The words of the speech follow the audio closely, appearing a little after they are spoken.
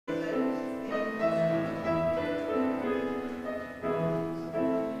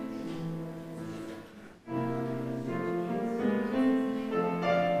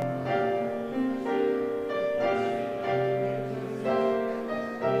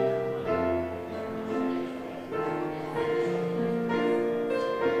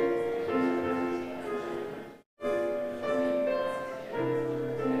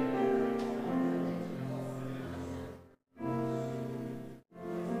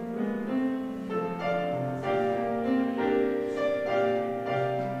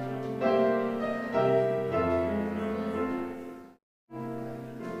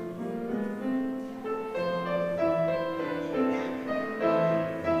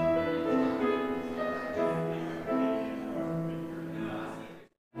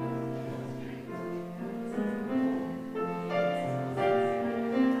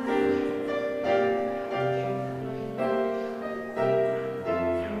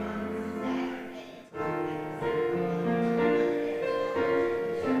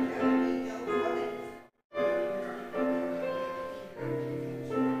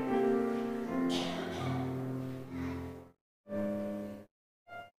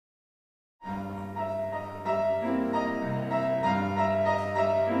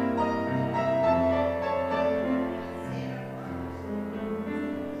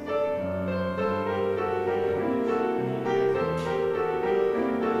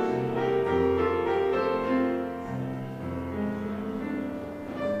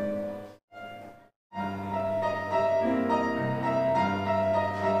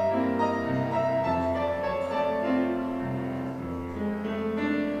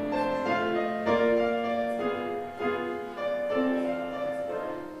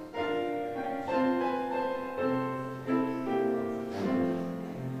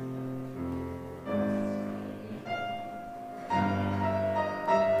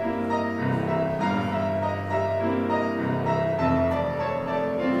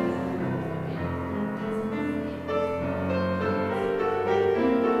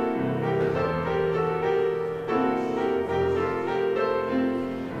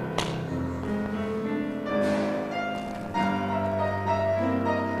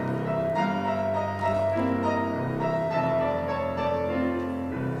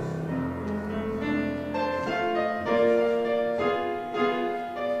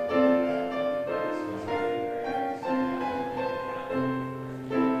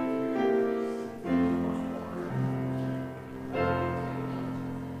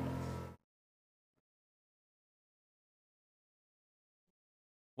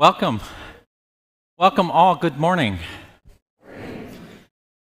Welcome. Welcome all. Good morning.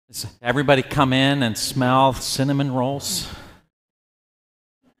 Does everybody come in and smell cinnamon rolls?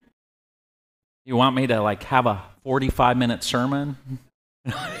 You want me to have a 45-minute sermon?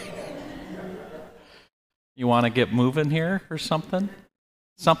 You want to get moving here or something?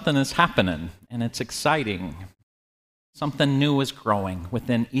 Something is happening and it's exciting. Something new is growing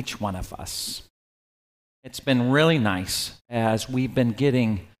within each one of us. It's been really nice as we've been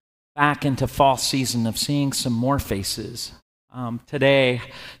getting back into fall season of seeing some more faces. Today,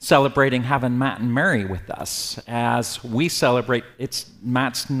 celebrating having Matt and Mary with us as we celebrate, it's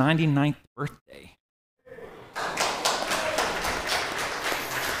Matt's 99th birthday.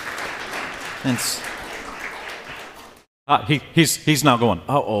 And he's now going,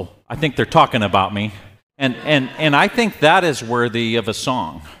 uh-oh, I think they're talking about me. And I think that is worthy of a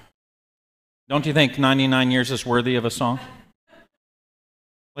song. Don't you think 99 years is worthy of a song?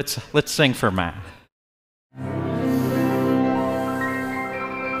 Let's sing for Matt.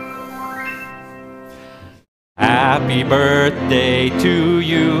 Happy birthday to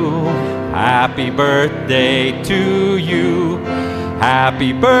you. Happy birthday to you.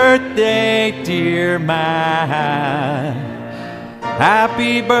 Happy birthday, dear Matt.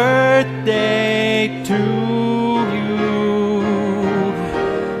 Happy birthday to you.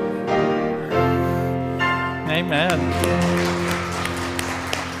 Amen.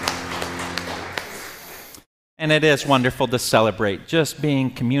 And it is wonderful to celebrate just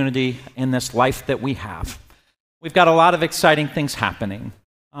being community in this life that we have. We've got a lot of exciting things happening.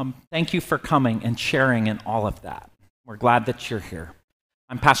 Thank you for coming and sharing in all of that. We're glad that you're here.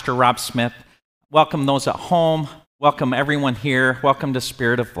 I'm Pastor Rob Smith. Welcome those at home. Welcome everyone here. Welcome to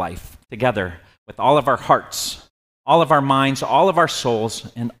Spirit of Life. Together with all of our hearts, all of our minds, all of our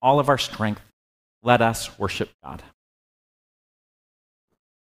souls, and all of our strength, let us worship God.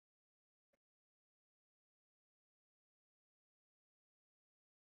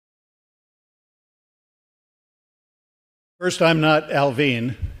 First, I'm not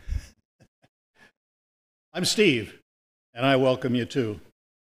Alvin. I'm Steve, and I welcome you too.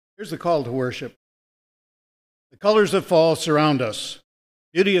 Here's the call to worship. The colors of fall surround us,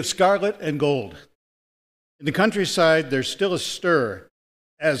 beauty of scarlet and gold. In the countryside, there's still a stir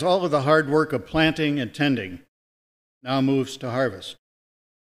as all of the hard work of planting and tending now moves to harvest.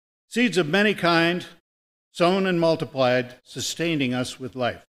 Seeds of many kind, sown and multiplied, sustaining us with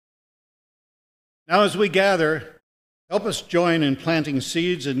life. Now as we gather, help us join in planting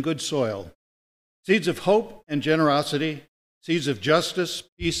seeds in good soil, seeds of hope and generosity, seeds of justice,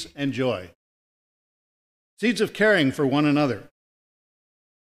 peace, and joy, seeds of caring for one another.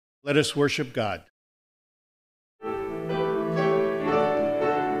 Let us worship God.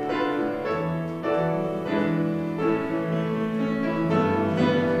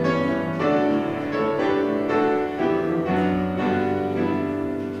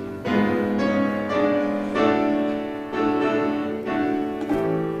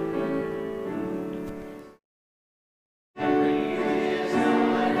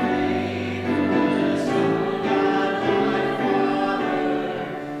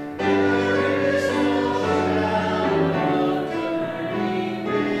 There is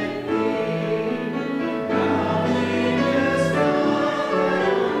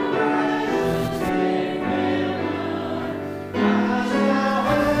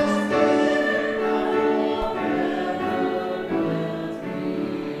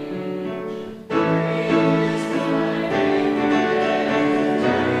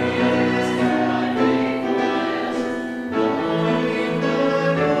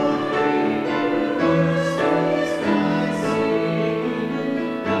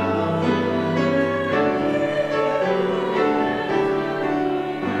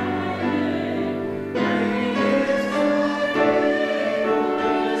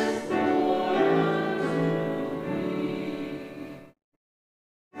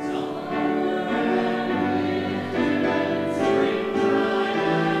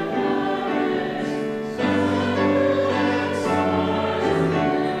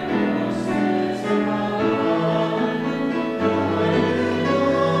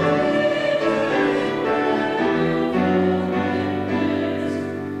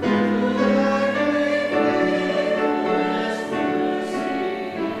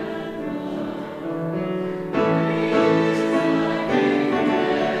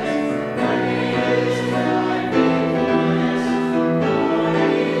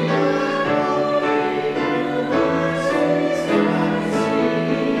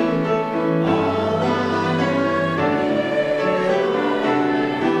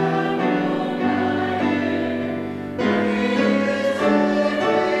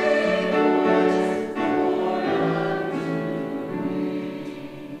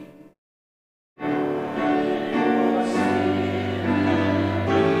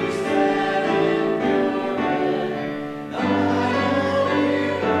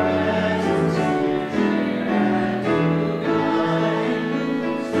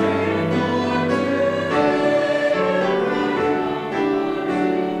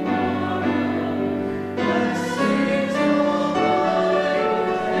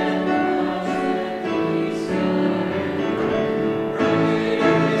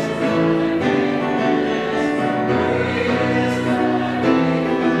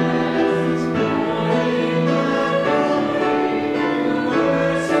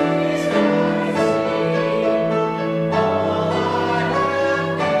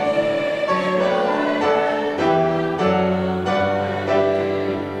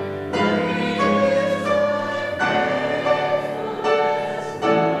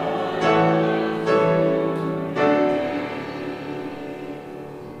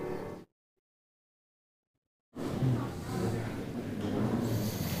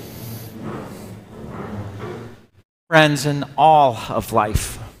Friends, in all of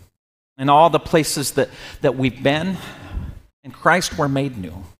life, in all the places that we've been, in Christ we're made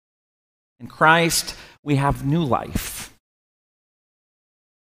new. In Christ we have new life.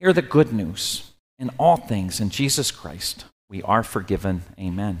 Hear the good news. In all things, in Jesus Christ, we are forgiven.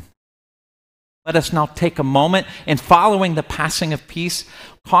 Amen. Let us now take a moment, and following the passing of peace,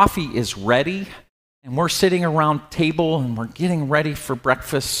 coffee is ready, and we're sitting around table, and we're getting ready for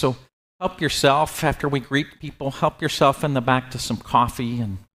breakfast. So help yourself after we greet people. Help yourself in the back to some coffee,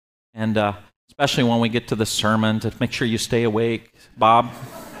 and especially when we get to the sermon, to make sure you stay awake, Bob.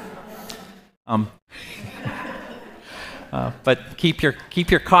 But keep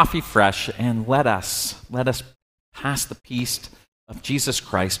your coffee fresh, and let us pass the peace of Jesus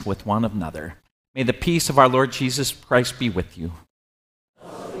Christ with one another. May the peace of our Lord Jesus Christ be with you.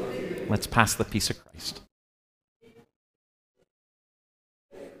 Let's pass the peace of Christ.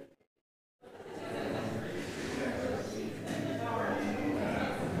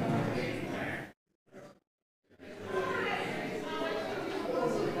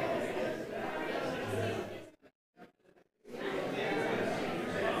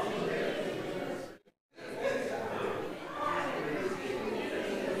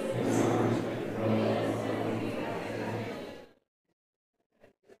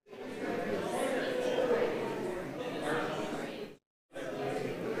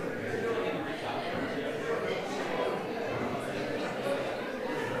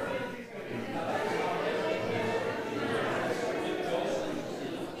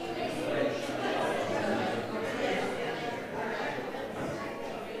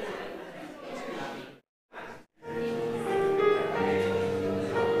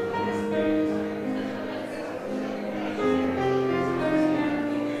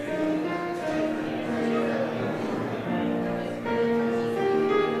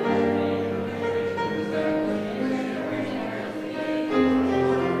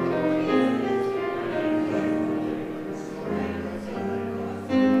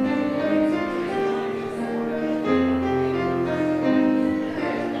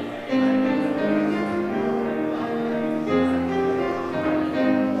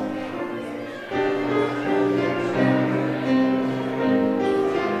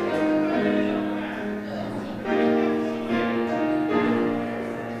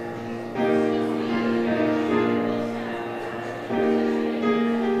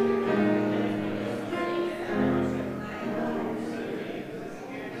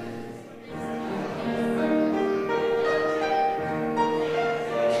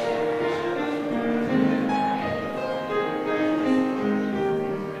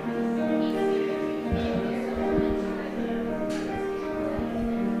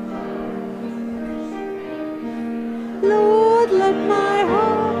 Let my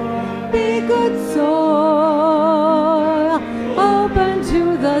heart be good soil, open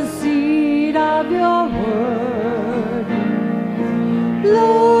to the seed of your word.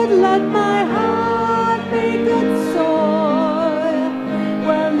 Lord, let my heart be good soil,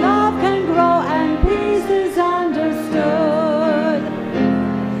 where love can grow and peace is understood.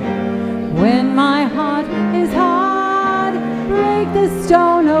 When my heart is hard, break the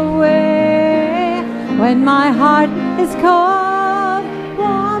stone away. When my heart is cold,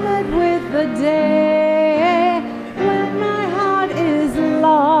 warm it with the day. When my heart is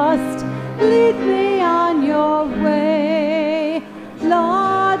lost, lead me on your way.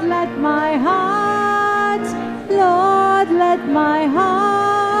 Lord, let my heart, Lord, let my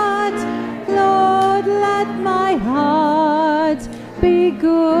heart, Lord, let my heart be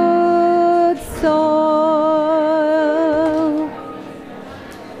good soil.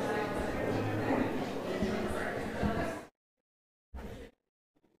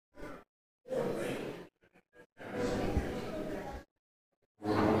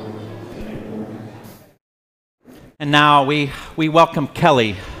 And now we welcome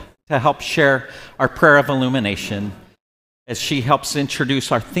Kelly to help share our prayer of illumination as she helps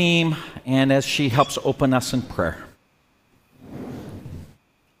introduce our theme and as she helps open us in prayer.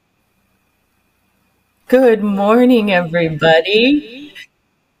 Good morning, everybody.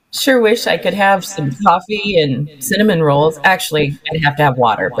 Sure wish I could have some coffee and cinnamon rolls. Actually, I'd have to have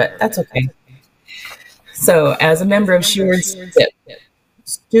water, but that's okay. So, as a member of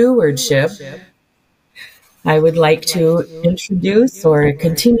Stewardship, I would like to introduce or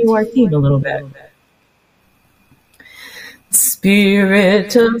continue our theme a little bit.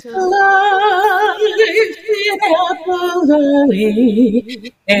 Spirit of life in Apple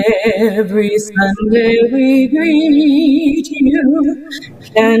Valley. Every Sunday we greet you.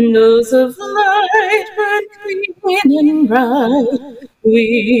 Candles of light burn clean and bright.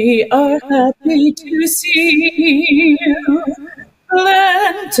 We are happy to see you.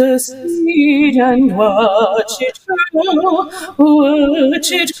 Plant a seed and watch it grow.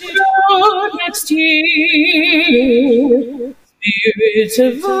 Watch it grow next year. Spirit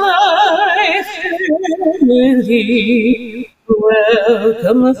of life, family,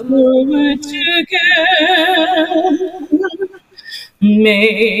 welcome forward together.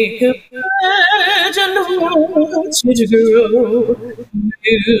 Make a pledge and watch it grow.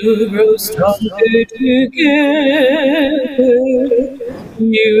 We'll grow stronger together.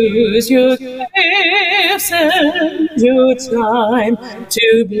 Use your gifts and your time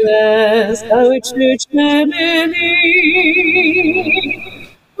to bless our church family.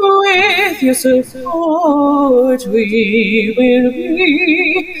 With your support, we will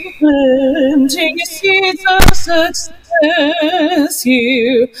be planting seeds of success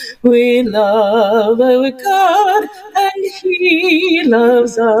here. We love our God, and He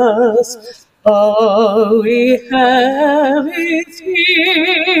loves us. All we have is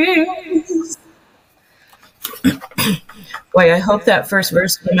His. Boy, I hope that first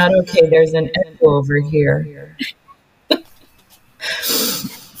verse came out okay. There's an echo over here.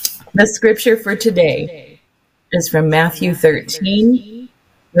 The scripture for today is from Matthew 13,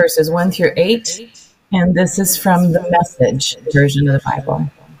 verses 1 through 8, and this is from the Message version of the Bible.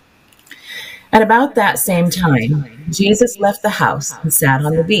 At about that same time, Jesus left the house and sat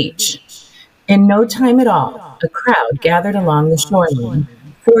on the beach. In no time at all, a crowd gathered along the shoreline,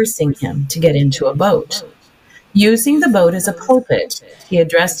 forcing him to get into a boat. Using the boat as a pulpit, he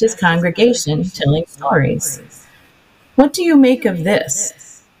addressed his congregation, telling stories. What do you make of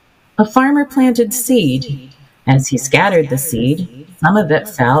this? A farmer planted seed. As he scattered the seed, some of it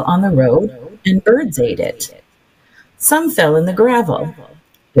fell on the road, and birds ate it. Some fell in the gravel.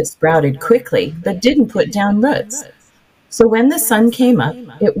 It sprouted quickly, but didn't put down roots. So when the sun came up,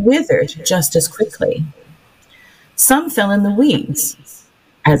 it withered just as quickly. Some fell in the weeds.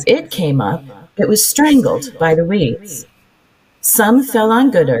 As it came up, it was strangled by the weeds. Some fell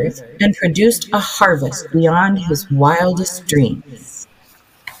on good earth and produced a harvest beyond his wildest dreams.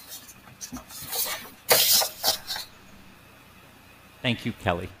 Thank you,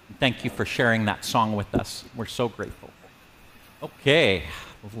 Kelly. Thank you for sharing that song with us. We're so grateful. Okay,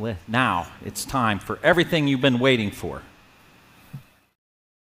 now it's time for everything you've been waiting for.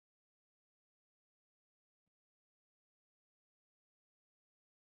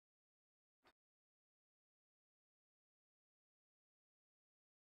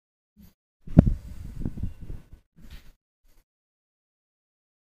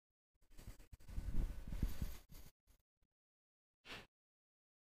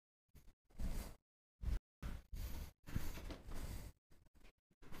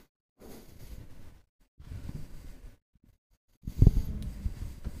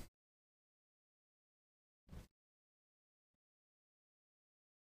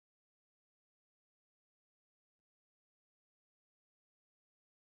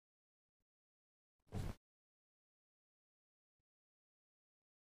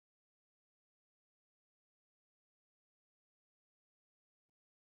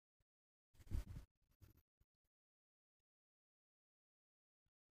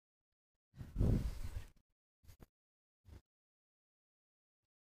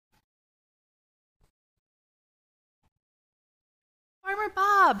 Farmer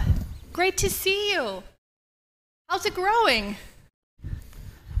Bob, great to see you. How's it growing?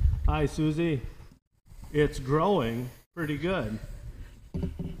 Hi, Susie. It's growing pretty good.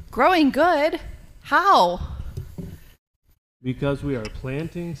 Growing good? How? Because we are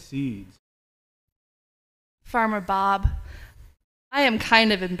planting seeds. Farmer Bob, I am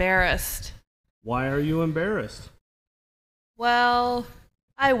kind of embarrassed. Why are you embarrassed? Well,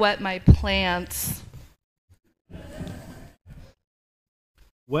 I wet my plants.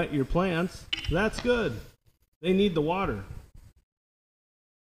 Wet your plants? That's good. They need the water.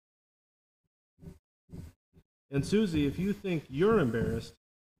 And Susie, if you think you're embarrassed,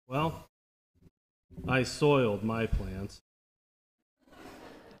 well, I soiled my plants.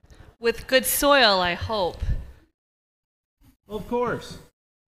 With good soil, I hope. Of course.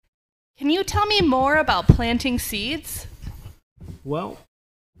 Can you tell me more about planting seeds? Well,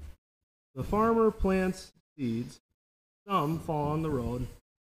 the farmer plants seeds. Some fall on the road.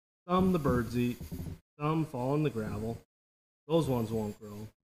 Some the birds eat. Some fall in the gravel. Those ones won't grow.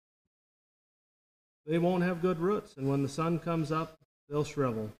 They won't have good roots, and when the sun comes up, they'll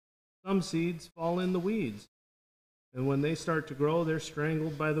shrivel. Some seeds fall in the weeds. and when they start to grow, they're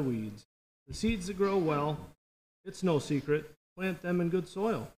strangled by the weeds. The seeds that grow well, it's no secret, plant them in good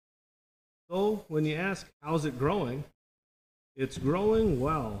soil. So when you ask, how's it growing? It's growing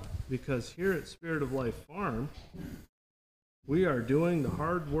well, because here at Spirit of Life Farm, we are doing the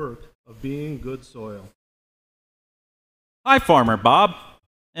hard work of being good soil. Hi, Farmer Bob.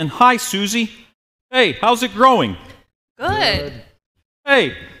 And hi, Susie. Hey, how's it growing? Good.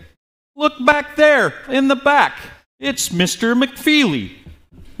 Hey, look back there in the back. It's Mr. McFeely.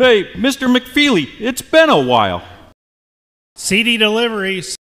 Hey, Mr. McFeely, it's been a while. CD delivery.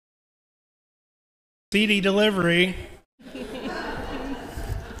 CD delivery.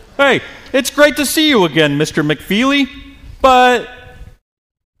 Hey, it's great to see you again, Mr. McFeely. But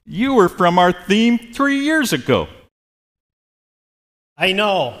you were from our theme 3 years ago. I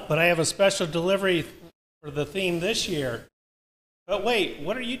know, but I have a special delivery for the theme this year. But wait,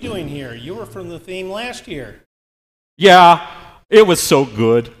 what are you doing here? You were from the theme last year. Yeah, it was so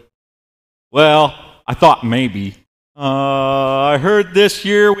good. Well, I thought maybe. I heard this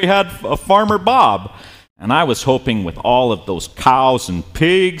year we had a Farmer Bob, and I was hoping with all of those cows and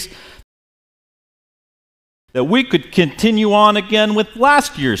pigs that we could continue on again with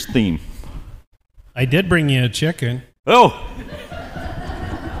last year's theme. I did bring you a chicken. Oh!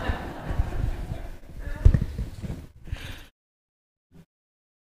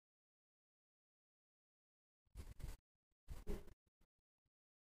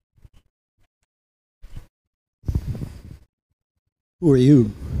 Who are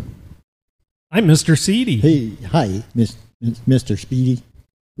you? I'm Mr. Seedy. Hey, hi, Mr. Speedy.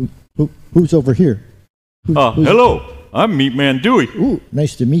 Who's over here? Who's Hello. I'm Meat Man Dewey. Ooh,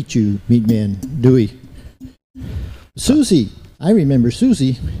 nice to meet you, Meat Man Dewey. Susie. I remember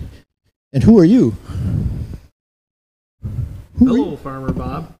Susie. And who are you? Hello, Farmer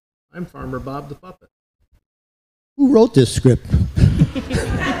Bob. I'm Farmer Bob the Puppet. Who wrote this script?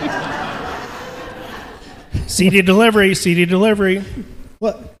 CD delivery, CD delivery.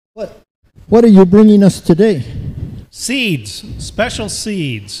 What are you bringing us today? Seeds, special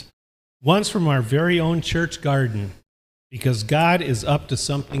seeds. One's from our very own church garden, because God is up to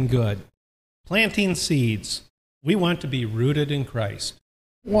something good. Planting seeds. We want to be rooted in Christ.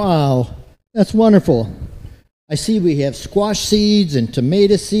 Wow, that's wonderful. I see we have squash seeds and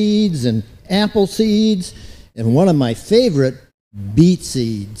tomato seeds and apple seeds, and one of my favorite, beet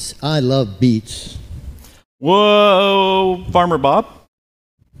seeds. I love beets. Whoa, Farmer Bob.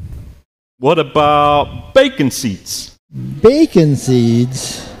 What about bacon seeds? Bacon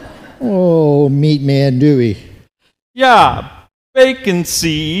seeds? Oh, Meat Man Dewey. Yeah, bacon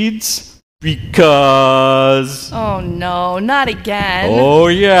seeds because... Oh no, not again. Oh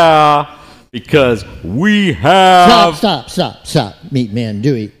yeah, because we have... Stop, Meat Man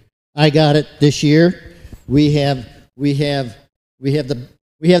Dewey. I got it this year. We have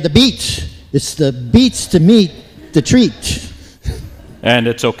the beets. It's the beets to meet the treat. And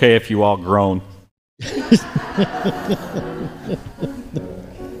it's okay if you all groan.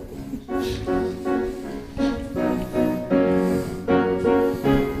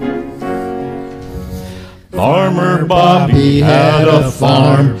 Farmer Bobby had a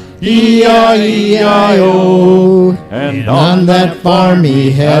farm, E-I-E-I-O. And on that farm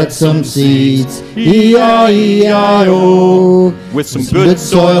he had some seeds, E-I-E-I-O. With some good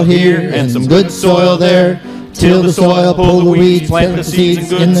soil here and some good soil there. Till the soil, pull the weeds, plant the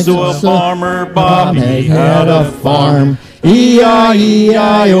seeds in good soil. Farmer Bobby had a farm,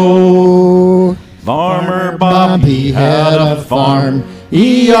 E-I-E-I-O. Farmer Bobby had a farm,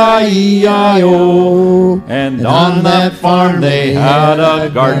 E-I-E-I-O. And on that farm they had a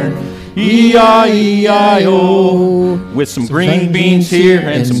garden, E-I-E-I-O. With some green beans here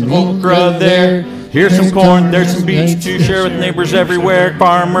and some okra there. Here's some corn, there's some beets to share with neighbors everywhere.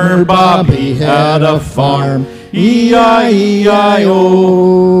 Farmer Bobby had a farm, E-I-E-I-O.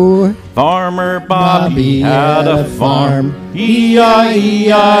 Farmer Bobby had a farm,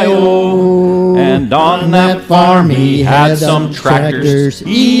 E-I-E-I-O. And on that farm he had some tractors,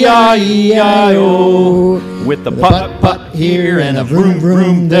 E-I-E-I-O. With the putt-putt here and a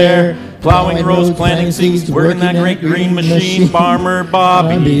vroom-vroom there. Plowing rows, planting seeds, working that great green machine. Farmer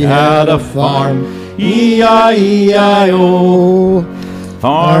Bobby had a farm, E-I-E-I-O.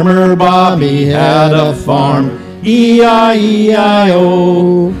 Farmer Bobby had a farm, E-I-E-I-O.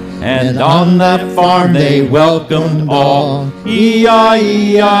 And on that farm they welcomed all,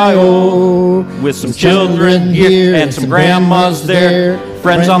 E-I-E-I-O. With some children here and some grandmas there.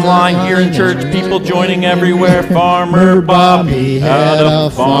 Friends online here in church, people joining everywhere. Farmer Bobby had a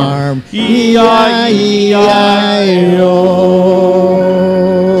farm, E-I-E-I-O.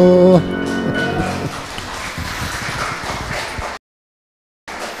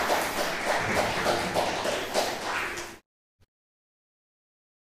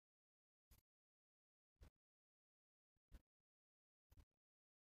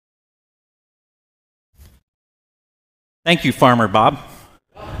 Thank you, Farmer Bob.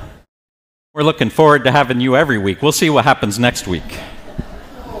 We're looking forward to having you every week. We'll see what happens next week.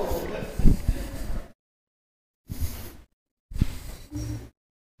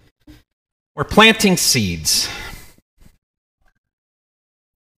 We're planting seeds.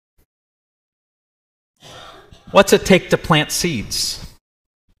 What's it take to plant seeds?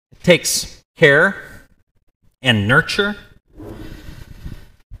 It takes care and nurture.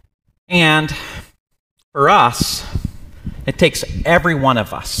 And for us, it takes every one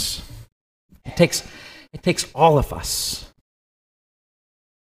of us. It takes all of us.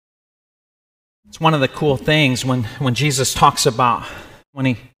 It's one of the cool things when Jesus talks about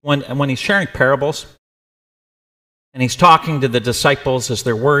when he's sharing parables and he's talking to the disciples as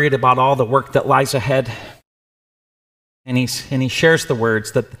they're worried about all the work that lies ahead. And he shares the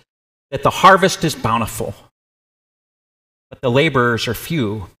words that the harvest is bountiful, but the laborers are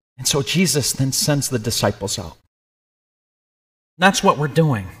few. And so Jesus then sends the disciples out. That's what we're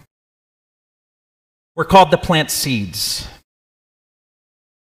doing. We're called to plant seeds.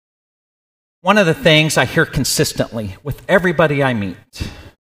 One of the things I hear consistently with everybody I meet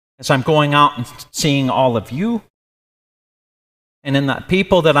as I'm going out and seeing all of you and in the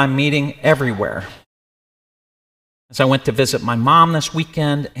people that I'm meeting everywhere, as I went to visit my mom this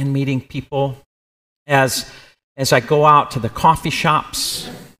weekend and meeting people, as I go out to the coffee shops,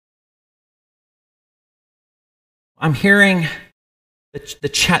 I'm hearing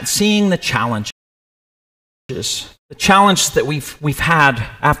seeing the challenges, the challenge that we've had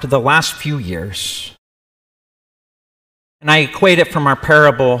after the last few years. And I equate it from our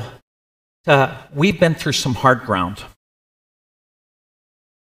parable to we've been through some hard ground.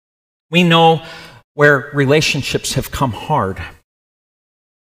 We know where relationships have come hard.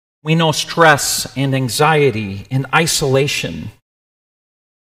 We know stress and anxiety and isolation.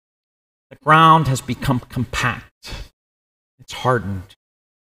 The ground has become compact. It's hardened.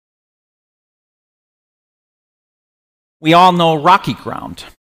 We all know rocky ground.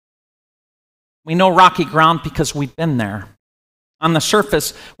 We know rocky ground because we've been there. On the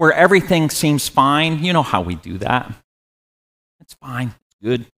surface, where everything seems fine, you know how we do that. It's fine, it's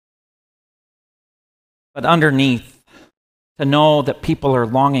good. But underneath, to know that people are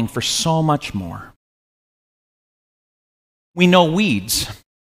longing for so much more. We know weeds.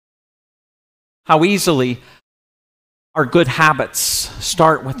 How easily our good habits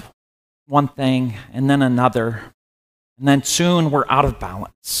start with one thing and then another, and then soon we're out of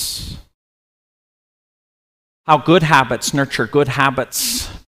balance. How good habits nurture good habits,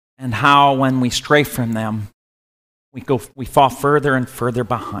 and how when we stray from them, we fall further and further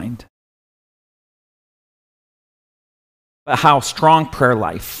behind. But how strong prayer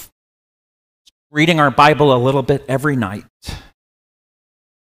life, reading our Bible a little bit every night,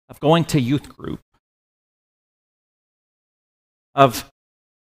 of going to youth group, of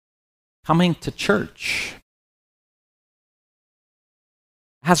coming to church,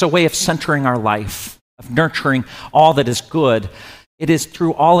 has a way of centering our life, of nurturing all that is good. It is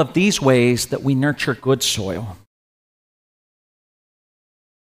through all of these ways that we nurture good soil.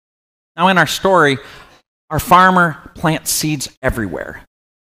 Now, in our story, our farmer plants seeds everywhere,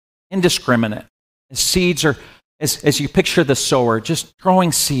 indiscriminate. Seeds are, as you picture the sower, just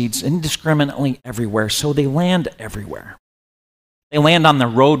throwing seeds indiscriminately everywhere, so they land everywhere. They land on the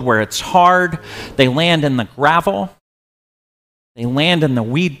road where it's hard. They land in the gravel. They land in the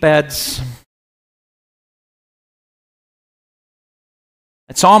weed beds.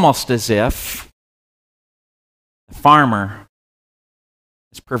 It's almost as if the farmer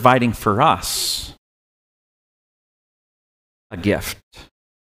is providing for us a gift.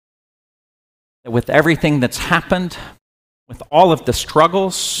 That with everything that's happened, with all of the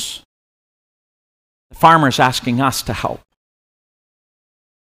struggles, the farmer's asking us to help.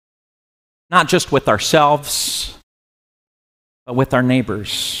 Not just with ourselves, but with our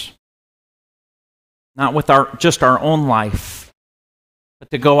neighbors. Not with just our own life, but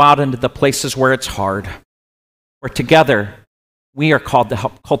to go out into the places where it's hard, where together we are called to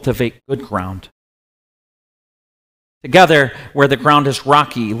help cultivate good ground. Together, where the ground is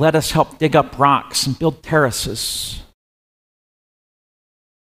rocky, let us help dig up rocks and build terraces.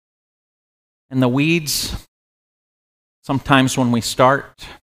 And the weeds, sometimes when we start,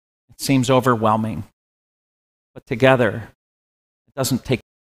 it seems overwhelming. But together, it doesn't take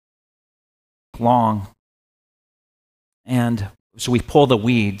long. And as we pull the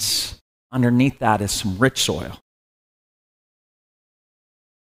weeds, underneath that is some rich soil.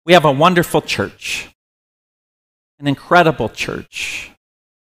 We have a wonderful church. An incredible church.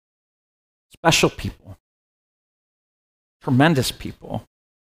 Special people. Tremendous people.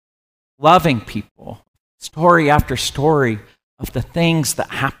 Loving people. story after story of the things that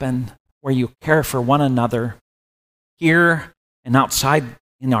happen where you care for one another here and outside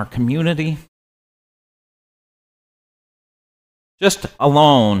in our community. Just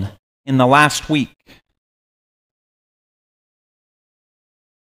alone in the last week,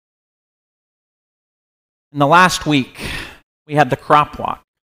 we had the crop walk.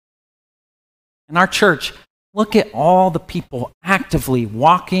 In our church, look at all the people actively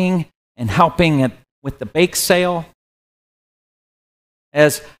walking and helping with the bake sale.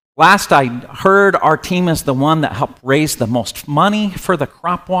 As last I heard, our team is the one that helped raise the most money for the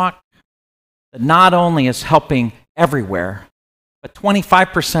crop walk. That not only is helping everywhere, but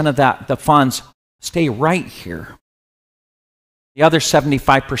 25% of the funds stay right here. The other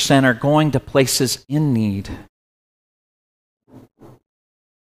 75% are going to places in need.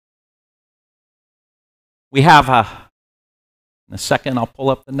 We have in a second, I'll pull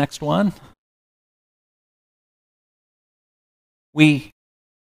up the next one. We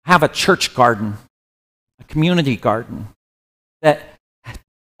have a church garden, a community garden, that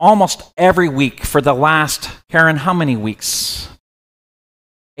almost every week for the last, Karen, how many weeks?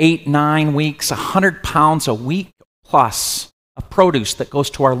 8, 9 weeks, 100 pounds a week plus of produce that goes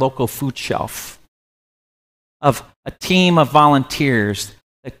to our local food shelf. Of a team of volunteers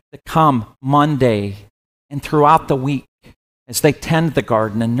that come Monday and throughout the week as they tend the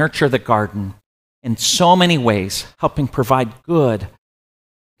garden and nurture the garden in so many ways, helping provide good,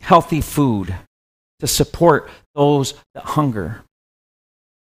 healthy food to support those that hunger.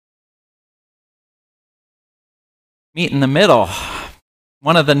 Meet in the middle.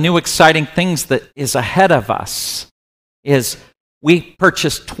 One of the new exciting things that is ahead of us is we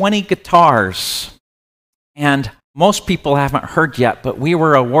purchased 20 guitars. And most people haven't heard yet, but we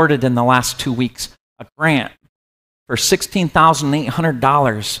were awarded in the last 2 weeks a grant for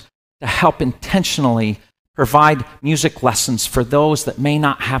 $16,800 to help intentionally provide music lessons for those that may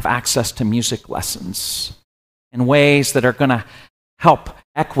not have access to music lessons in ways that are going to help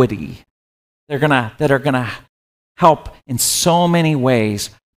equity. That are going to help in so many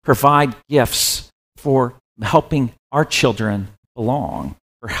ways provide gifts for helping our children belong,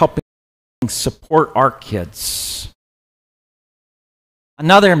 for helping support our kids.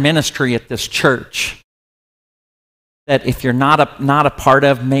 Another ministry at this church that if you're not a part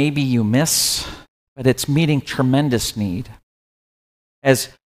of, maybe you miss, but it's meeting tremendous need. As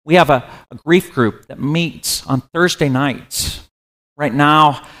we have a grief group that meets on Thursday nights. Right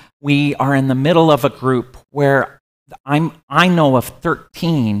now, we are in the middle of a group where I know of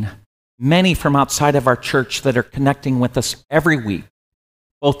 13, many from outside of our church that are connecting with us every week,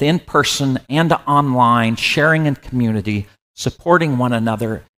 both in person and online, sharing in community, supporting one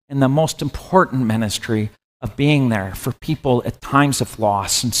another in the most important ministry of being there for people at times of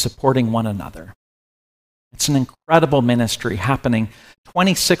loss and supporting one another. It's an incredible ministry happening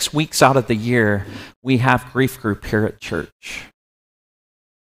 26 weeks out of the year. We have grief group here at church.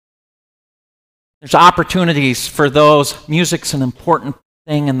 There's opportunities for those. Music's an important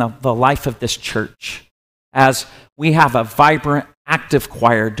thing in the life of this church, as we have a vibrant, active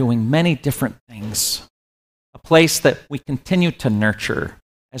choir doing many different things. A place that we continue to nurture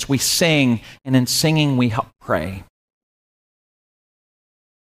as we sing, and in singing we help pray.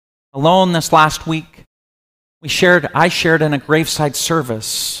 Alone this last week, I shared in a graveside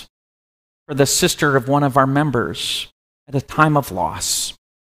service for the sister of one of our members at a time of loss.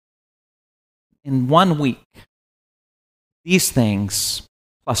 In 1 week, these things,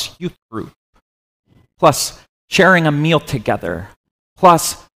 plus youth group, plus sharing a meal together,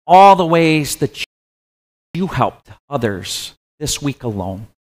 plus all the ways that you helped others this week alone.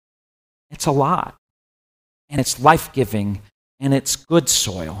 It's a lot, and it's life-giving, and it's good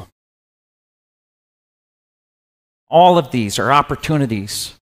soil. All of these are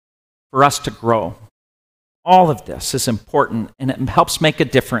opportunities for us to grow. All of this is important, and it helps make a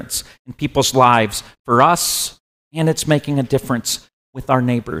difference in people's lives for us, and it's making a difference with our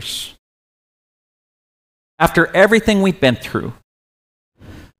neighbors. After everything we've been through,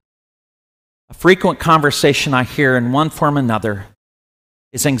 a frequent conversation I hear in one form or another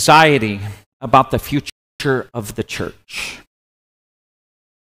is anxiety about the future of the church.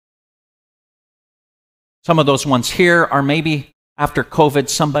 Some of those ones here are maybe after COVID,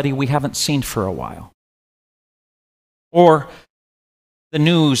 somebody we haven't seen for a while. Or the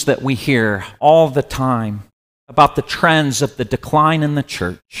news that we hear all the time about the trends of the decline in the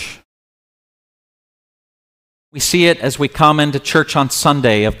church. We see it as we come into church on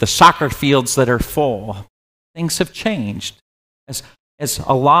Sunday of the soccer fields that are full. Things have changed as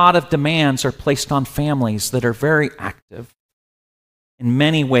a lot of demands are placed on families that are very active in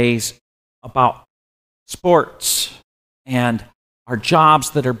many ways about sports and our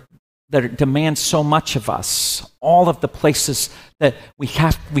jobs that demand so much of us, all of the places that we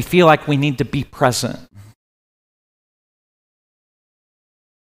feel like we need to be present.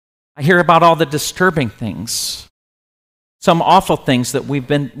 I hear about all the disturbing things, some awful things that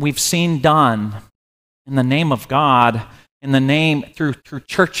we've seen done in the name of God, in the name through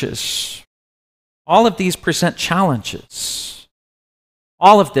churches. All of these present challenges.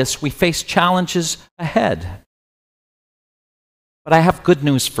 All of this, we face challenges ahead. But I have good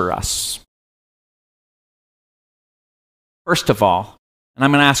news for us. First of all, and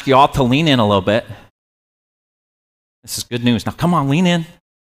I'm going to ask you all to lean in a little bit. This is good news. Now come on, lean in.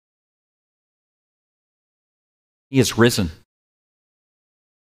 He is risen.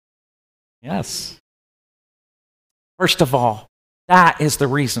 Yes. First of all, that is the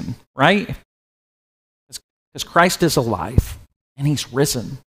reason, right? Because Christ is alive and he's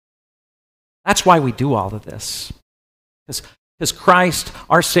risen. That's why we do all of this. Because Christ,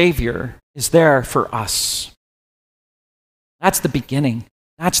 our Savior, is there for us. That's the beginning.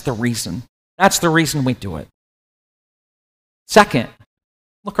 That's the reason. That's the reason we do it. Second,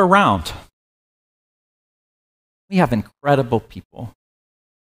 look around. We have incredible people.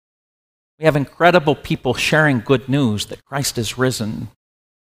 We have incredible people sharing good news that Christ is risen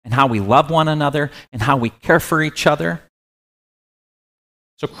and how we love one another and how we care for each other.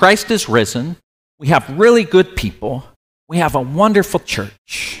 So Christ is risen. We have really good people. We have a wonderful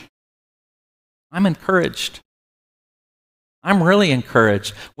church. I'm encouraged. I'm really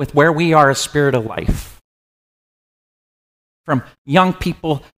encouraged with where we are as Spirit of Life. From young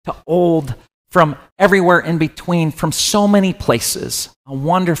people to old, from everywhere in between, from so many places. A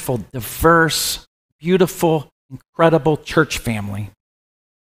wonderful, diverse, beautiful, incredible church family.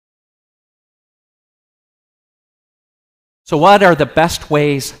 So what are the best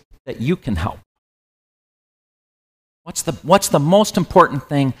ways that you can help? What's the most important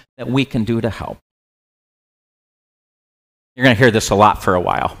thing that we can do to help? You're going to hear this a lot for a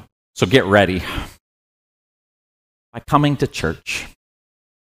while, so get ready. By coming to church.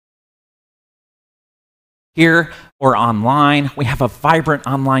 Here or online, we have a vibrant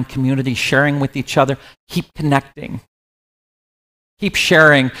online community sharing with each other. Keep connecting. Keep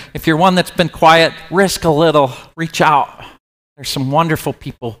sharing. If you're one that's been quiet, risk a little. Reach out. There's some wonderful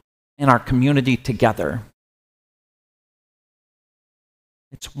people in our community together.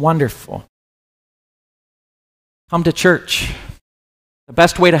 It's wonderful. Come to church. The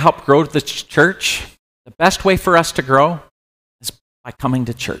best way to help grow the church, the best way for us to grow is by coming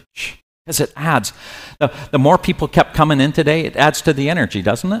to church. Because it adds. The more people kept coming in today, it adds to the energy,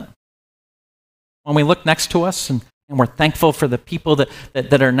 doesn't it? When we look next to us and we're thankful for the people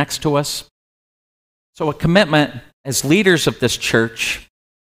that are next to us. So a commitment as leaders of this church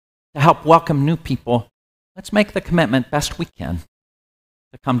to help welcome new people, let's make the commitment best we can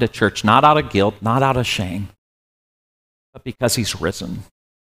to come to church, not out of guilt, not out of shame, but because he's risen.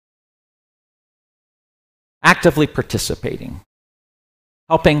 Actively participating,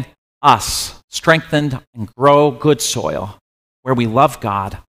 helping us strengthen and grow good soil where we love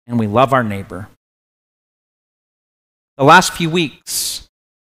God and we love our neighbor. The last few weeks,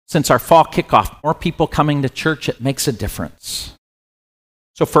 since our fall kickoff, more people coming to church, it makes a difference.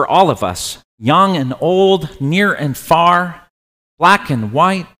 So for all of us, young and old, near and far, black and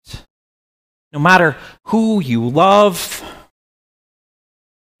white, no matter who you love,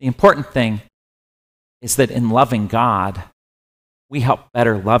 the important thing is that in loving God, we help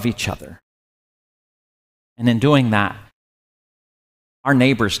better love each other. And in doing that, our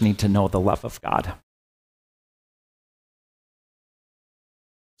neighbors need to know the love of God.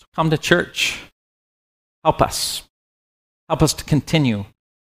 So come to church. Help us. Help us to continue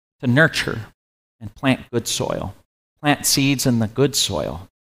to nurture and plant good soil. Plant seeds in the good soil.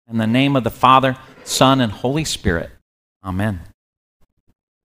 In the name of the Father, Son, and Holy Spirit. Amen.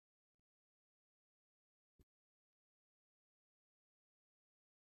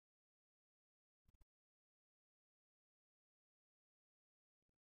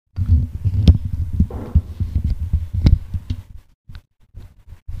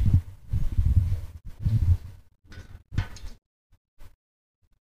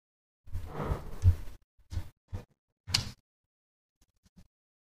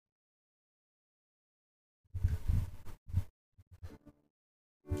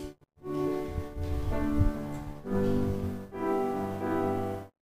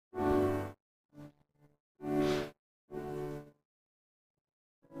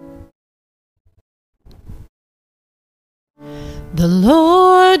 The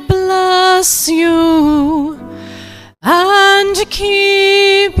Lord bless you and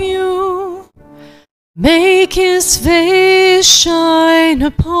keep you. make his face shine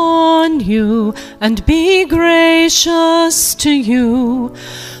upon you and be gracious to you.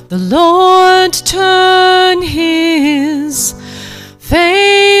 The Lord turn his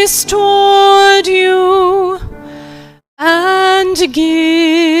face toward you and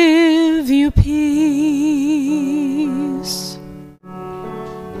give you peace.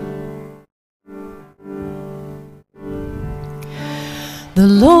 The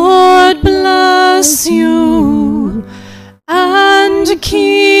Lord bless you and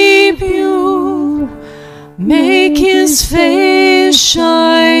keep you, make his face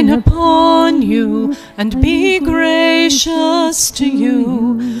shine upon you and be gracious to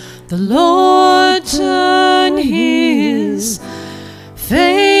you. The Lord turn his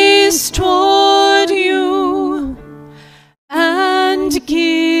face toward you and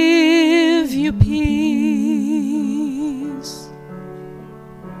give you peace.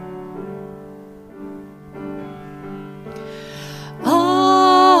 Amen.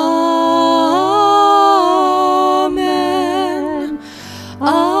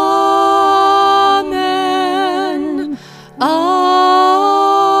 Amen. Amen. Amen.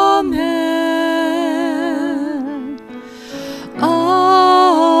 Amen.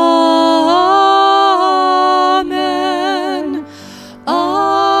 Amen. Amen. Amen.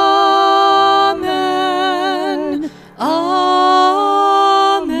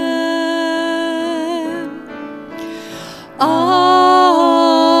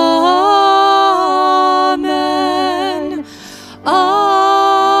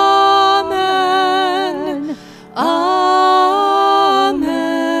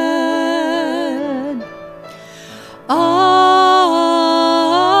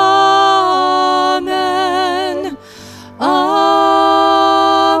 Amen. Amen.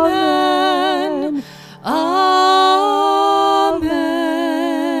 Amen. Amen.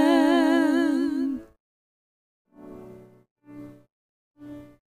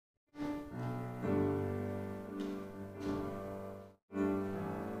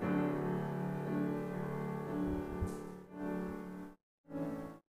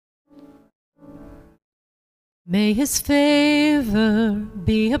 May his favor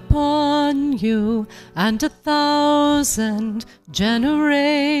be upon you and 1,000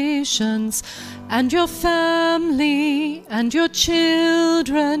 generations, and your family and your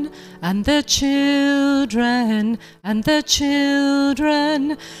children and their children and their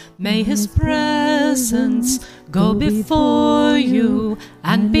children. May his presence go before you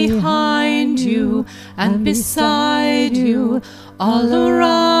and behind you and beside you, all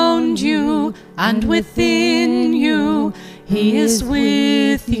around you and within you. He is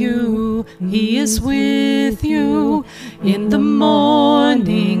with you, he is with you, in the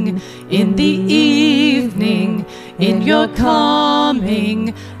morning, in the evening, in your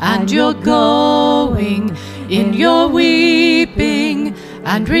coming and your going, in your weeping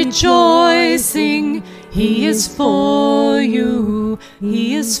and rejoicing. He is for you,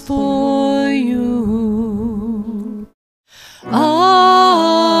 he is for you. Amen.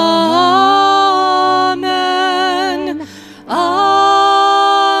 Amen.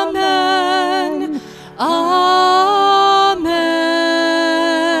 Amen. Amen.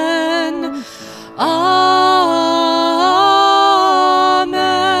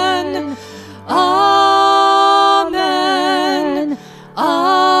 Amen.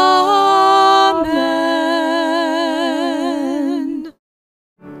 Amen.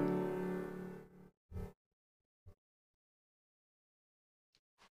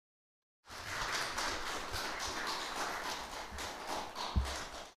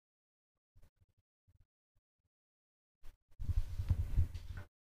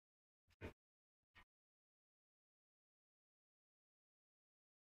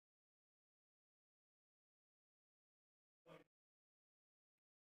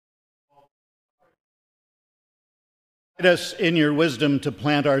 Guide us in your wisdom to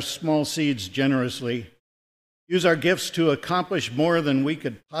plant our small seeds generously. Use our gifts to accomplish more than we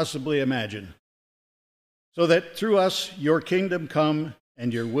could possibly imagine, so that through us your kingdom come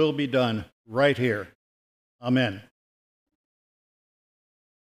and your will be done right here. Amen.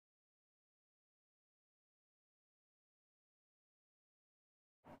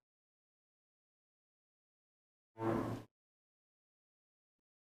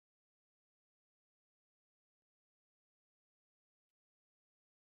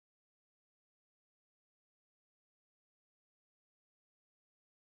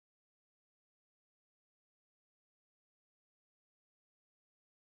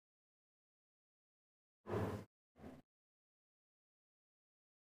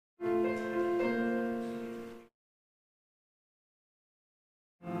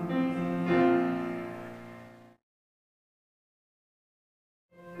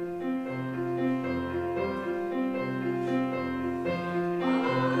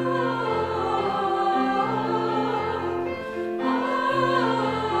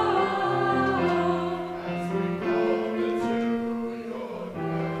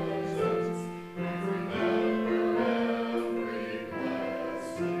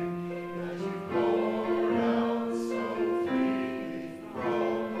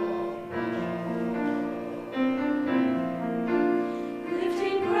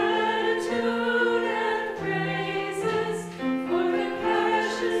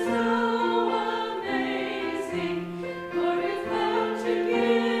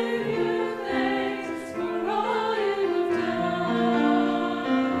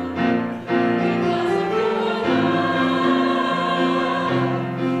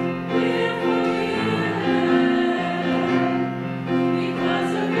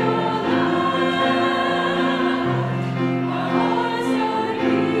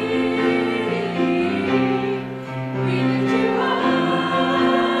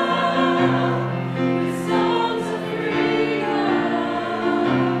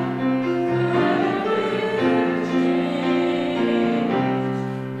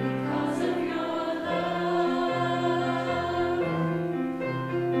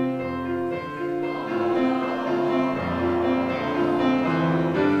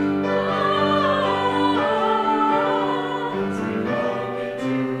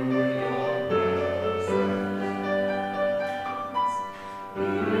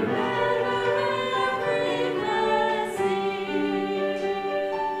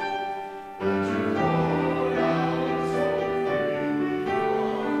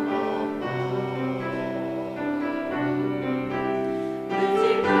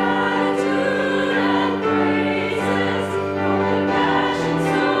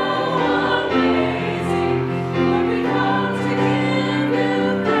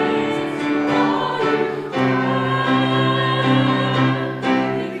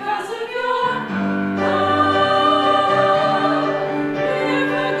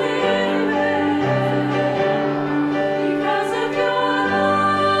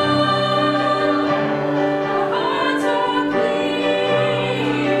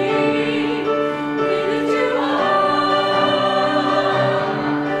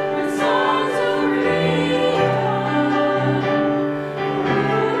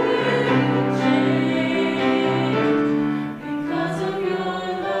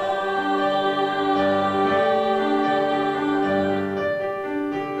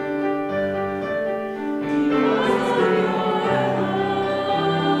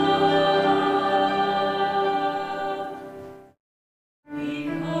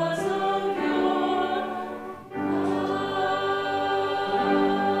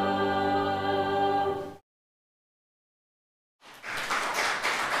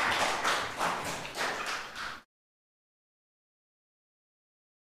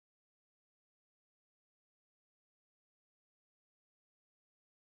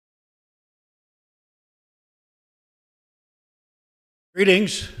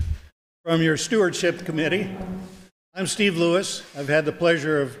 Greetings from your Stewardship Committee. I'm Steve Lewis. I've had the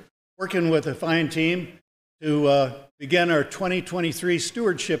pleasure of working with a fine team to begin our 2023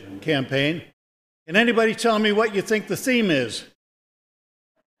 Stewardship campaign. Can anybody tell me what you think the theme is?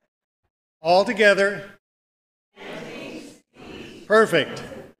 All together. Perfect.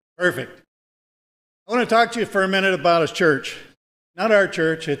 Perfect. I want to talk to you for a minute about a church. Not our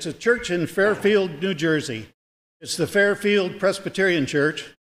church. It's a church in Fairfield, New Jersey. It's the Fairfield Presbyterian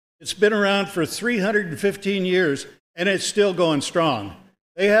Church. It's been around for 315 years, and it's still going strong.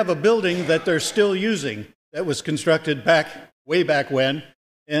 They have a building that they're still using that was constructed way back when,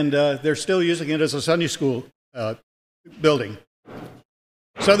 and they're still using it as a Sunday school building.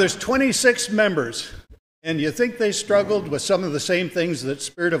 So there's 26 members, and you think they struggled with some of the same things that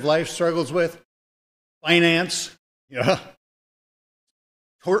Spirit of Life struggles with? Finance,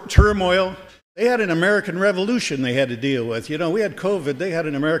 turmoil. They had an American Revolution they had to deal with. We had COVID, they had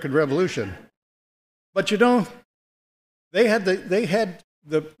an American Revolution. But they had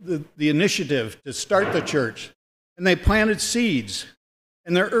the initiative to start the church, and they planted seeds,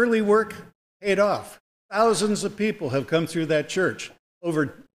 and their early work paid off. Thousands of people have come through that church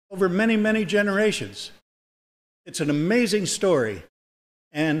over many, many generations. It's an amazing story,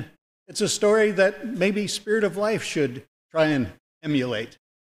 and it's a story that maybe Spirit of Life should try and emulate.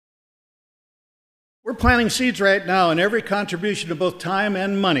 We're planting seeds right now, and every contribution of both time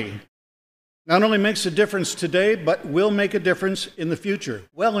and money not only makes a difference today, but will make a difference in the future,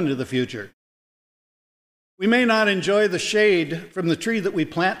 well into the future. We may not enjoy the shade from the tree that we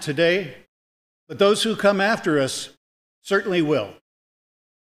plant today, but those who come after us certainly will.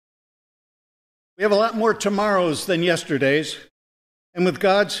 We have a lot more tomorrows than yesterdays, and with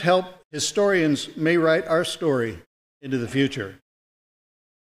God's help, historians may write our story into the future.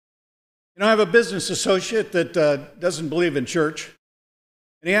 I have a business associate that doesn't believe in church.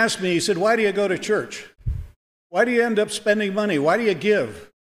 And he asked me, he said, why do you go to church? Why do you end up spending money? Why do you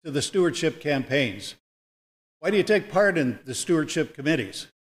give to the stewardship campaigns? Why do you take part in the stewardship committees?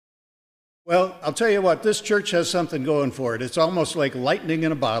 Well, I'll tell you what, this church has something going for it. It's almost like lightning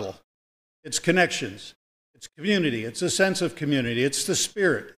in a bottle. It's connections. It's community. It's a sense of community. It's the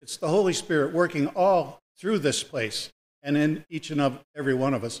Spirit. It's the Holy Spirit working all through this place and in each and every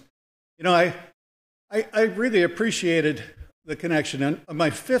one of us. I really appreciated the connection. And on my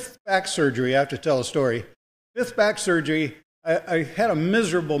fifth back surgery, I have to tell a story. Fifth back surgery, I had a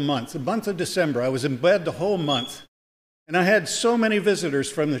miserable month. The month of December, I was in bed the whole month. And I had so many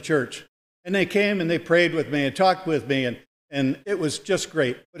visitors from the church. And they came and they prayed with me and talked with me, and it was just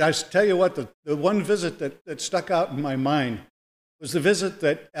great. But I tell you what, the one visit that stuck out in my mind was the visit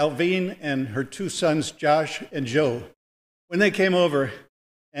that Alvine and her two sons, Josh and Joe, when they came over,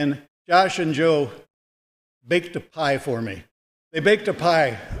 and Josh and Joe baked a pie for me. They baked a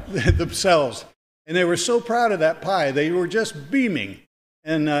pie themselves, and they were so proud of that pie. They were just beaming.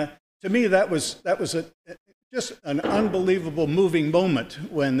 And to me, that was just an unbelievable, moving moment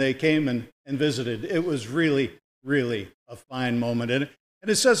when they came and visited. It was really, really a fine moment. And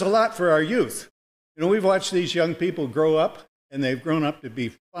it says a lot for our youth. We've watched these young people grow up, and they've grown up to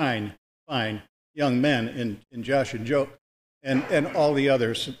be fine, fine young men in Josh and Joe. And all the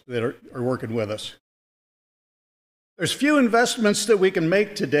others that are working with us. There's few investments that we can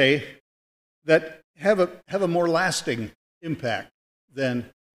make today that have a more lasting impact than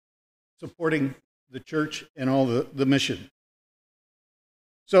supporting the church and all the mission.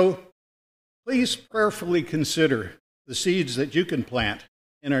 So please prayerfully consider the seeds that you can plant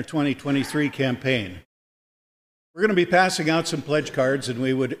in our 2023 campaign. We're going to be passing out some pledge cards, and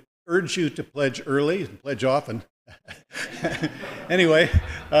we would urge you to pledge early and pledge often. Anyway,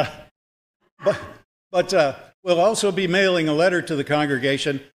 but we'll also be mailing a letter to the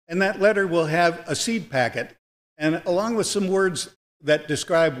congregation, and that letter will have a seed packet, and along with some words that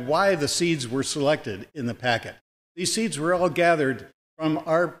describe why the seeds were selected in the packet. These seeds were all gathered from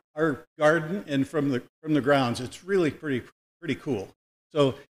our garden and from the grounds. It's really pretty cool.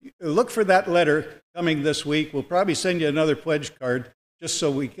 So look for that letter coming this week. We'll probably send you another pledge card just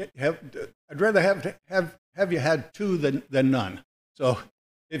so we have. I'd rather have you had two than none. So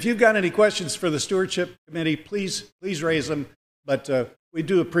if you've got any questions for the Stewardship Committee, please raise them. But we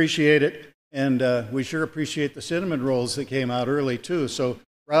do appreciate it, and we sure appreciate the cinnamon rolls that came out early, too. So,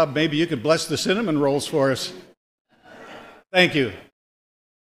 Rob, maybe you could bless the cinnamon rolls for us. Thank you.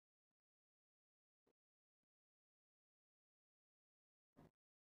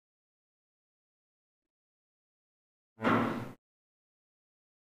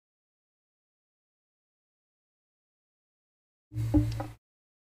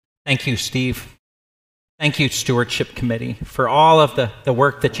 Thank you, Steve. Thank you, Stewardship Committee, for all of the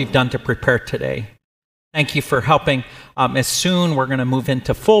work that you've done to prepare today. Thank you for helping. As soon we're going to move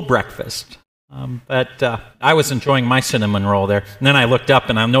into full breakfast. But I was enjoying my cinnamon roll there. And then I looked up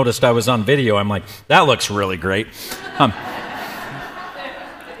and I noticed I was on video. I'm like, that looks really great.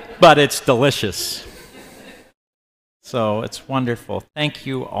 But it's delicious. So it's wonderful. Thank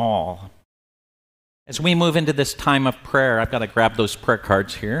you all. As we move into this time of prayer, I've got to grab those prayer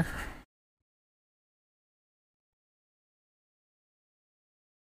cards here.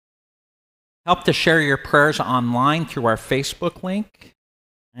 Help to share your prayers online through our Facebook link,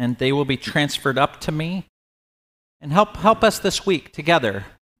 and they will be transferred up to me. And help us this week together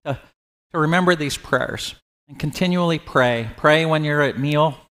to remember these prayers and continually pray. Pray when you're at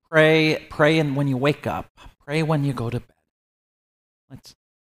meal. Pray and when you wake up. Pray when you go to bed.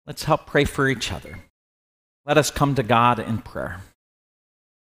 Let's help pray for each other. Let us come to God in prayer.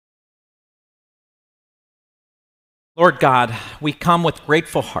 Lord God, we come with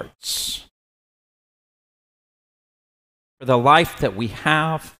grateful hearts for the life that we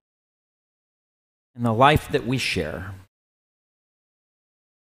have and the life that we share.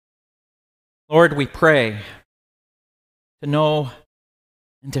 Lord, we pray to know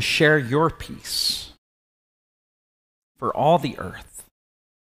and to share your peace for all the earth.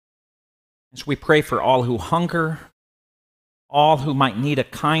 As we pray for all who hunger, all who might need a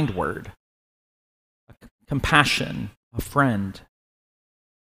kind word, a compassion, a friend.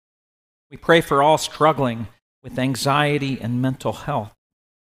 We pray for all struggling with anxiety and mental health.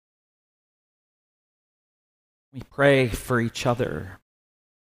 We pray for each other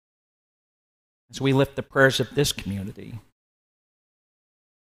as we lift the prayers of this community.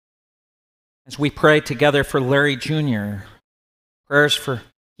 As we pray together for Larry Jr., prayers for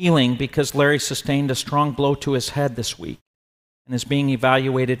healing because Larry sustained a strong blow to his head this week and is being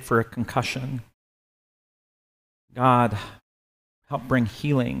evaluated for a concussion. God, help bring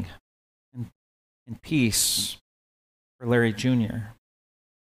healing and peace for Larry Jr.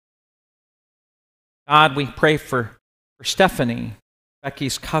 God, we pray for Stephanie,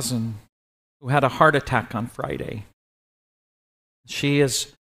 Becky's cousin, who had a heart attack on Friday. She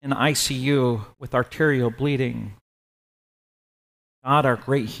is in ICU with arterial bleeding. God, our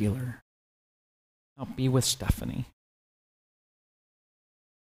great healer, help be with Stephanie.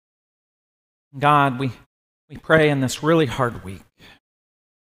 God, we pray in this really hard week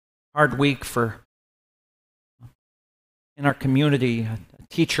for in our community, a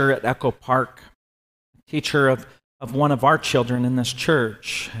teacher at Echo Park, a teacher of one of our children in this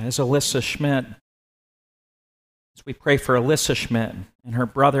church, as Alyssa Schmidt. As we pray for Alyssa Schmidt and her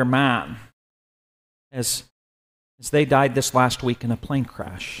brother Matt, as they died this last week in a plane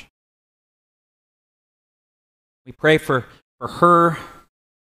crash. We pray for her.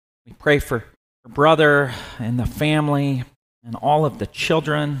 We pray for her brother and the family and all of the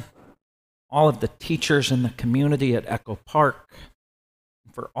children, all of the teachers in the community at Echo Park,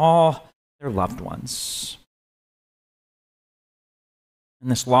 and for all their loved ones.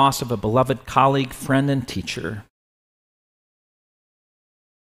 And this loss of a beloved colleague, friend, and teacher.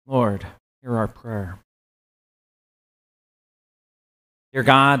 Lord, hear our prayer. Dear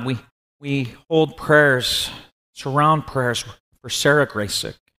God, we hold prayers, surround prayers for Sarah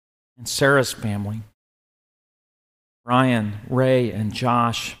Graysick and Sarah's family, Brian, Ray, and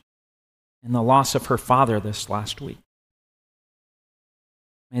Josh, and the loss of her father this last week.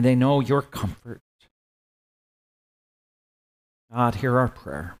 May they know your comfort. God, hear our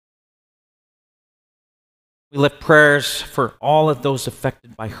prayer. We lift prayers for all of those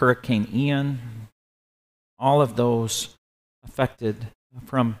affected by Hurricane Ian, all of those affected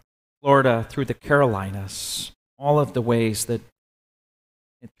from Florida through the Carolinas, all of the ways that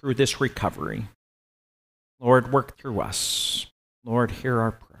through this recovery. Lord, work through us. Lord, hear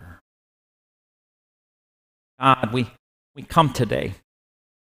our prayer. God, we come today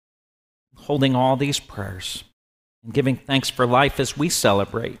holding all these prayers and giving thanks for life as we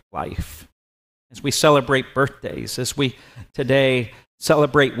celebrate life, as we celebrate birthdays, as we today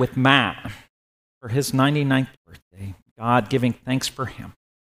celebrate with Matt for his 99th birthday. God, giving thanks for him.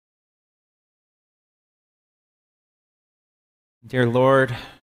 Dear Lord,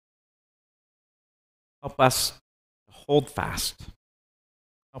 help us to hold fast.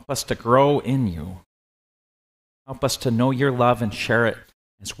 Help us to grow in you. Help us to know your love and share it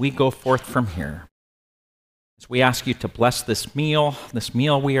as we go forth from here. As we ask you to bless this meal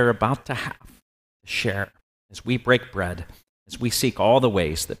we are about to have, to share, as we break bread, as we seek all the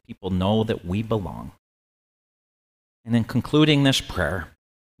ways that people know that we belong. And in concluding this prayer,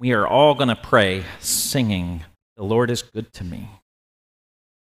 we are all going to pray singing, "The Lord is good to me."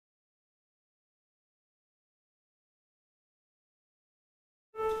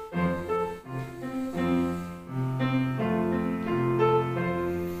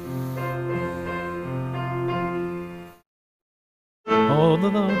 the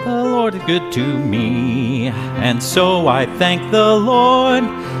Lord is good to me. And so I thank the Lord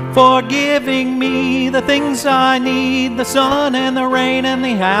for giving me the things I need, the sun and the rain and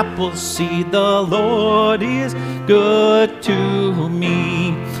the apple seed. The Lord is good to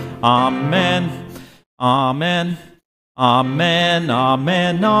me. Amen, amen, amen,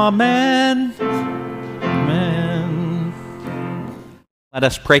 amen, amen, amen. Let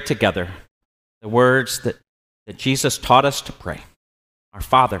us pray together the words that Jesus taught us to pray. Our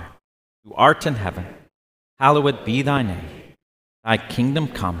Father, who art in heaven, hallowed be thy name. Thy kingdom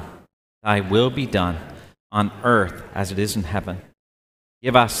come, thy will be done, on earth as it is in heaven.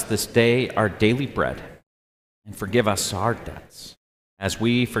 Give us this day our daily bread, and forgive us our debts, as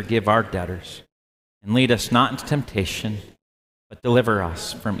we forgive our debtors. And lead us not into temptation, but deliver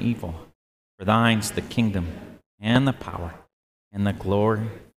us from evil. For thine's the kingdom, and the power, and the glory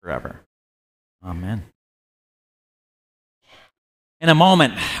forever. Amen. In a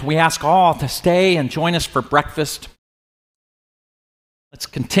moment, we ask all to stay and join us for breakfast. Let's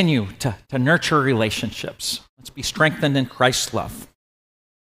continue to nurture relationships. Let's be strengthened in Christ's love.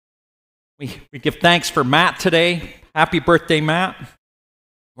 We give thanks for Matt today. Happy birthday, Matt.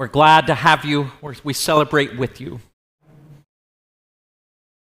 We're glad to have you. We celebrate with you.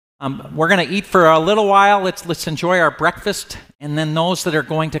 We're going to eat for a little while. Let's enjoy our breakfast. And then those that are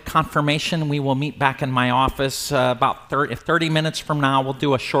going to confirmation, we will meet back in my office about 30 minutes from now. We'll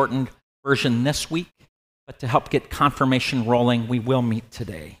do a shortened version this week. But to help get confirmation rolling, we will meet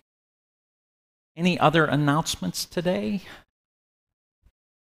today. Any other announcements today?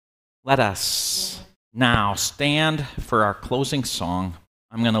 Let us now stand for our closing song.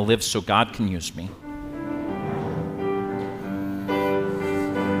 I'm going to live so God can use me.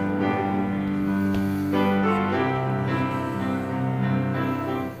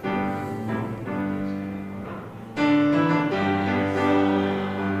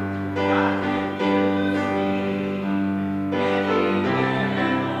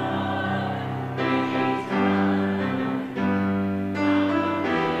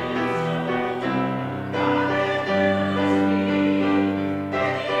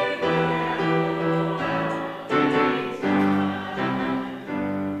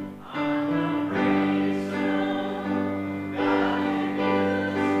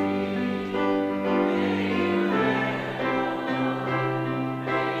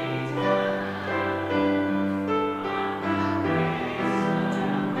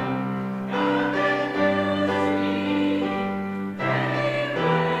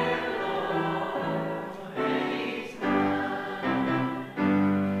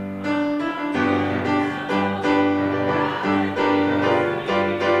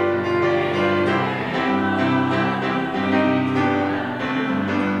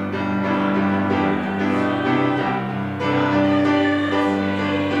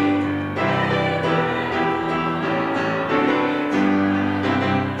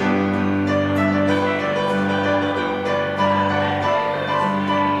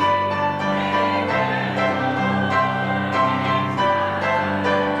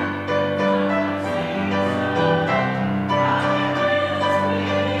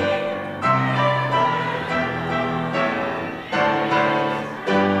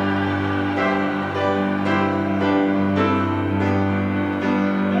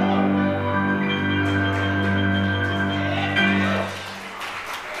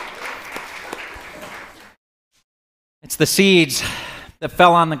 It's the seeds that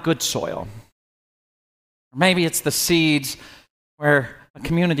fell on the good soil. Or maybe it's the seeds where a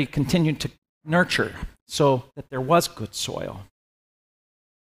community continued to nurture so that there was good soil.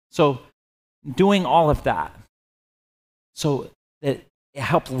 So doing all of that so that it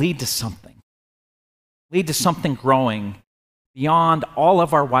helped lead to something growing beyond all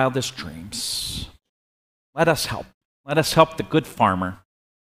of our wildest dreams. Let us help. Let us help the good farmer.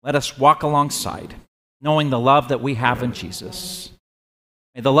 Let us walk alongside, knowing the love that we have in Jesus.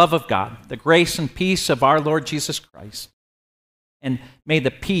 May the love of God, the grace and peace of our Lord Jesus Christ, and may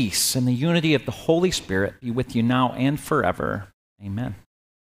the peace and the unity of the Holy Spirit be with you now and forever. Amen.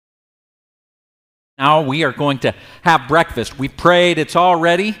 Now we are going to have breakfast. We prayed; it's all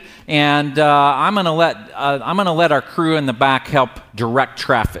ready, and I'm going to let our crew in the back help direct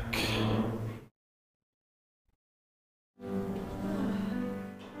traffic.